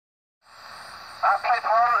I play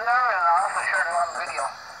Product Detector and I also shared it on video.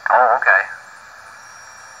 Oh, okay.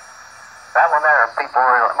 That one there, people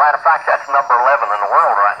really, matter of fact, that's number 11 in the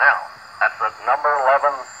world right now. That's the number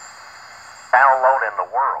 11 download in the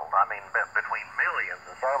world. I mean, between millions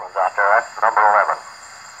of sermons out there, that's number 11.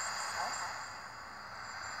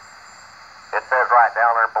 It says right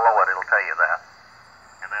down there below it, it'll tell you that.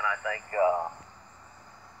 And then I think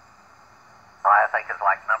it's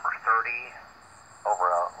like number 30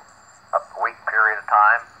 over a week period of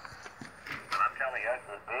time. And I'm telling you,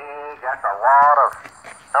 that's a lot of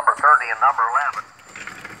number 30 and number 11.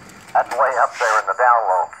 That's way up there in the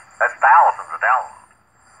downloads. That's thousands of downloads.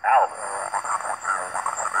 Thousands.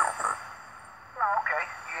 Oh, okay.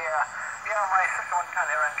 Yeah, my sister one time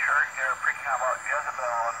they were in church, they were preaching about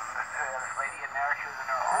Jezebel, and this lady in there, she was in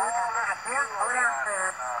there, oh, there's a funeral here,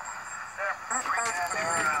 and they're preaching in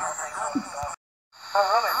there and all things like stuff. Oh,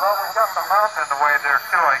 really? Well, we got the mouth in the way there,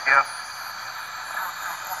 too, I guess.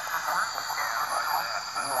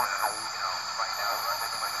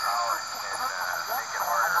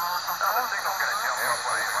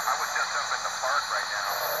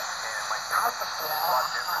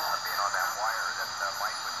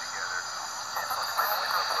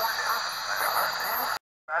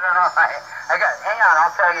 I don't know. Hang on,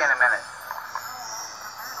 I'll tell you in a minute.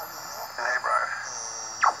 Hey, Brian.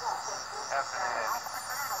 Afternoon.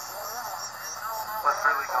 What's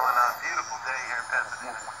really going on? Beautiful day here in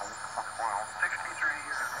Pasadena. 63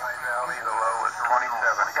 years right now. The low is 27.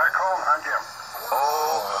 You got a cold, huh, Jim?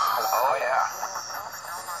 Oh yeah.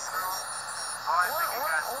 Oh, I think it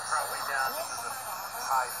got probably down into the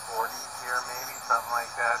high 40s here, maybe, something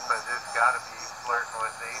like that, but it's got to be flirting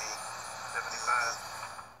with 80, 75.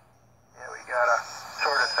 Yeah, we got a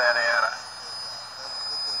sort of Santa Ana.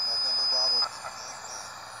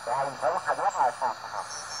 At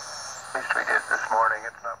least we did this morning.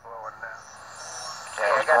 It's not blowing now. Yeah,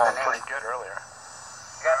 it was blowing pretty good earlier.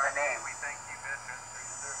 I got the name. We thank you, veterans, for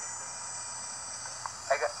your service.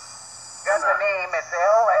 I got the name. It's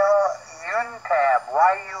Yuntab,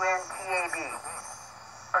 Y-U-N-T-A-B.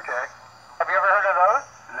 Okay. Have you ever heard of those?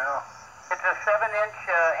 No. It's a 7-inch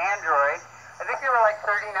Android. I think they were like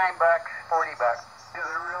 $39, $40.